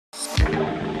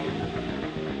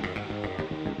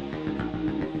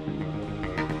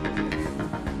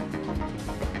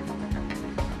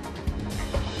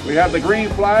We have the green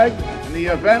flag, and the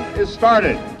event is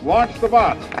started. Launch the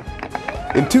bots.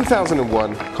 In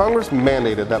 2001, Congress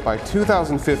mandated that by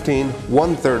 2015,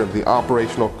 1/3 of the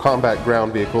operational combat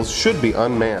ground vehicles should be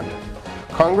unmanned.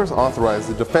 Congress authorized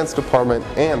the Defense Department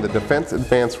and the Defense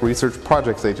Advanced Research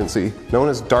Projects Agency, known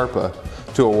as DARPA,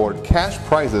 to award cash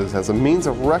prizes as a means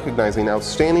of recognizing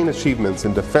outstanding achievements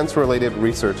in defense-related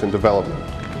research and development.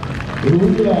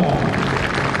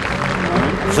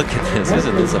 Look at this,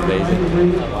 isn't this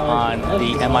amazing? On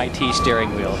the MIT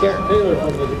steering wheel here.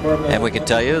 And we can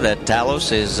tell you that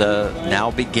Talos is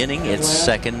now beginning its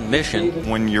second mission.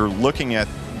 When you're looking at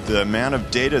the amount of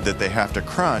data that they have to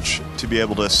crunch to be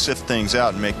able to sift things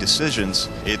out and make decisions,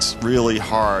 it's really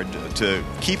hard to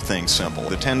keep things simple.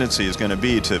 The tendency is going to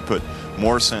be to put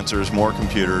more sensors, more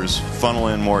computers, funnel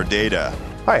in more data.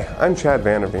 Hi, I'm Chad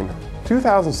Vanderveen.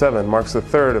 2007 marks the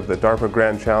third of the DARPA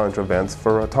Grand Challenge events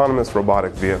for autonomous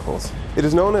robotic vehicles. It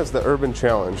is known as the Urban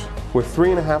Challenge, with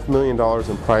 $3.5 million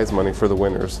in prize money for the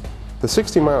winners. The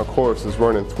 60-mile course is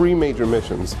run in 3 major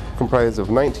missions, comprised of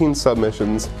 19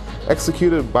 submissions,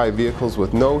 executed by vehicles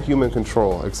with no human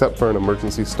control except for an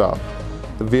emergency stop.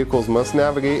 The vehicles must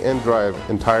navigate and drive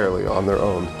entirely on their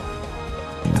own.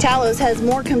 Talos has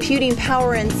more computing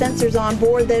power and sensors on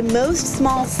board than most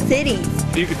small cities.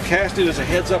 You could cast it as a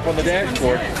heads up on the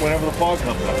dashboard whenever the fog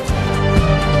comes up.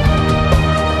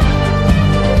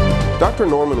 Dr.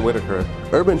 Norman Whitaker,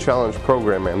 Urban Challenge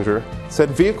Program Manager, said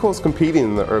vehicles competing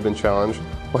in the Urban Challenge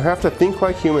will have to think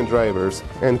like human drivers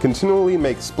and continually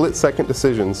make split-second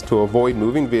decisions to avoid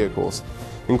moving vehicles,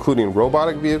 including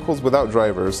robotic vehicles without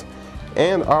drivers,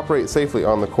 and operate safely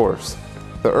on the course.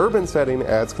 The urban setting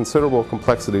adds considerable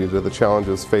complexity to the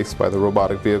challenges faced by the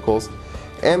robotic vehicles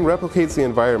and replicates the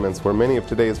environments where many of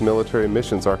today's military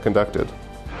missions are conducted.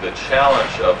 The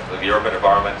challenge of the urban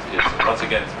environment is, once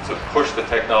again, to push the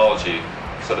technology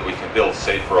so that we can build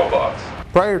safe robots.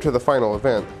 Prior to the final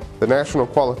event, the National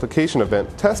Qualification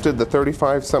Event tested the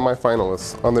 35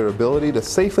 semifinalists on their ability to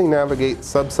safely navigate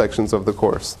subsections of the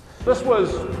course. This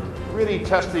was really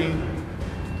testing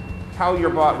how your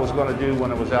bot was going to do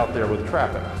when it was out there with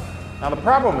traffic. Now the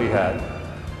problem we had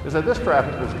is that this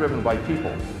traffic was driven by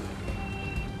people.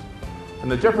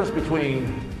 And the difference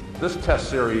between this test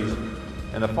series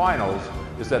and the finals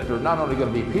is that there's not only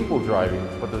going to be people driving,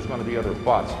 but there's going to be other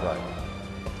bots driving.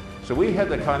 So we had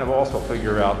to kind of also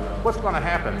figure out what's going to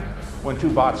happen when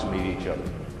 2 bots meet each other,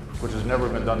 which has never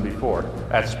been done before,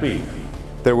 at speed.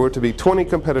 There were to be 20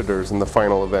 competitors in the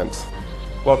final event.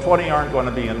 Well, 20 aren't going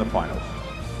to be in the finals.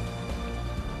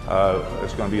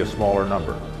 It's going to be a smaller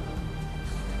number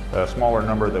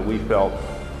that we felt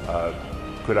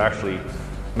could actually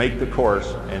make the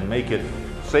course and make it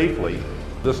safely.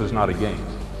 This is not a game.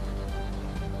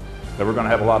 That we're going to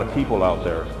have a lot of people out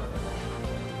there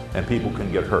and people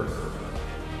can get hurt.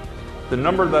 The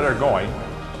number that are going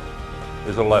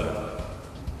is 11.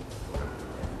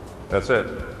 That's it.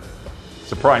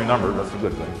 It's a prime number, that's a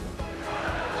good thing.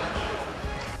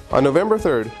 On November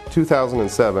 3rd,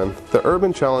 2007, the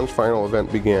Urban Challenge final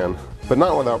event began, but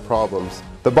not without problems.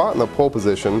 The bot in the pole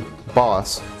position,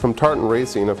 Boss, from Tartan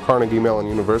Racing of Carnegie Mellon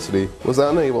University, was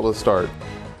unable to start.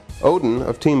 Odin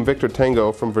of Team Victor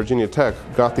Tango from Virginia Tech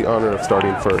got the honor of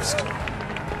starting first.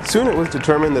 Soon it was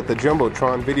determined that the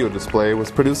Jumbotron video display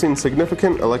was producing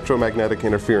significant electromagnetic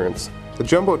interference. The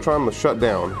Jumbotron was shut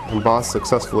down, and Boss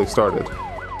successfully started.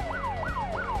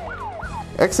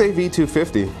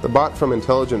 XAV-250, the bot from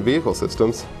Intelligent Vehicle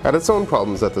Systems, had its own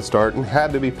problems at the start and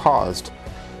had to be paused.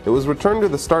 It was returned to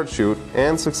the start chute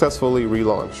and successfully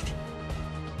relaunched.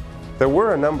 There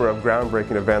were a number of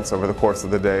groundbreaking events over the course of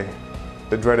the day.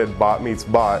 The dreaded bot meets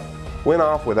bot went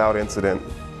off without incident,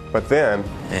 but then...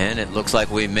 And it looks like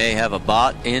we may have a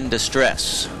bot in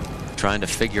distress, trying to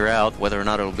figure out whether or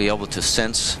not it'll be able to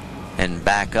sense and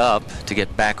back up to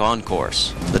get back on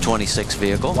course. The 26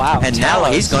 vehicle. Wow. And Talos. now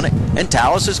he's going to, and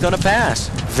Talos is going to pass.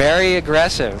 Very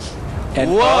aggressive.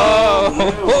 And Whoa!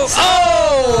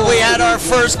 Oh! We had our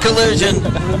first collision.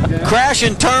 Crash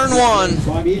in turn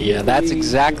 1. Yeah, that's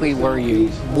exactly where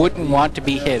you wouldn't want to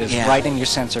be hit, is right in your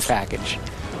sensor package.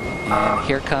 And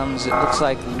here comes, it looks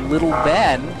like little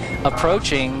Ben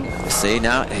approaching. See,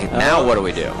 now what do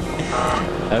we do?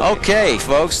 Okay,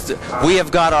 folks, we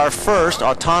have got our first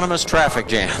autonomous traffic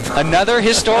jam. Another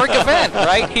historic event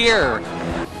right here.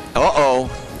 Uh-oh.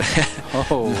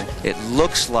 Oh. It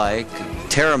looks like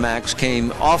Terramax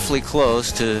came awfully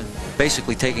close to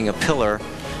basically taking a pillar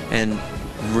and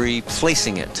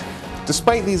replacing it.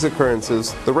 Despite these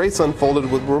occurrences, the race unfolded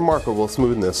with remarkable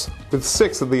smoothness, with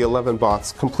 6 of the 11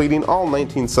 bots completing all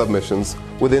 19 submissions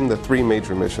within the 3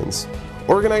 major missions.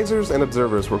 Organizers and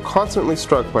observers were constantly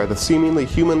struck by the seemingly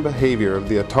human behavior of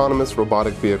the autonomous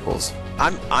robotic vehicles.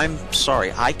 I'm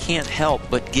sorry, I can't help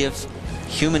but give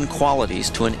human qualities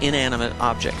to an inanimate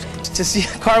object. To see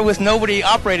a car with nobody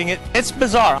operating it, it's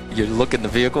bizarre. You look in the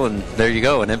vehicle and there you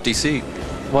go, an empty seat.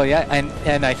 Well, yeah,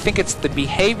 and I think it's the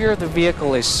behavior of the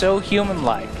vehicle is so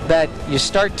human-like that you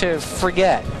start to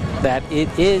forget that it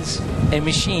is a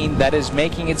machine that is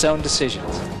making its own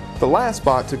decisions. The last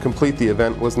bot to complete the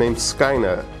event was named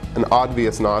Skynet, an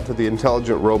obvious nod to the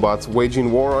intelligent robots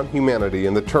waging war on humanity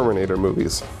in the Terminator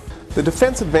movies. The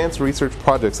Defense Advanced Research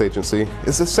Projects Agency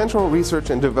is the central research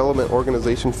and development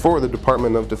organization for the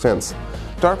Department of Defense.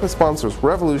 DARPA sponsors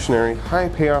revolutionary,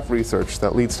 high-payoff research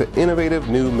that leads to innovative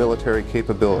new military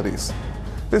capabilities.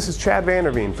 This is Chad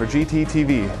Vanderveen for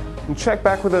GTTV, and check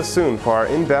back with us soon for our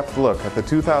in-depth look at the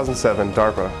 2007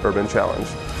 DARPA Urban Challenge.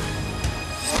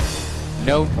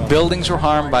 No buildings were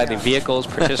harmed by the vehicles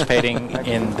participating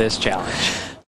in this challenge.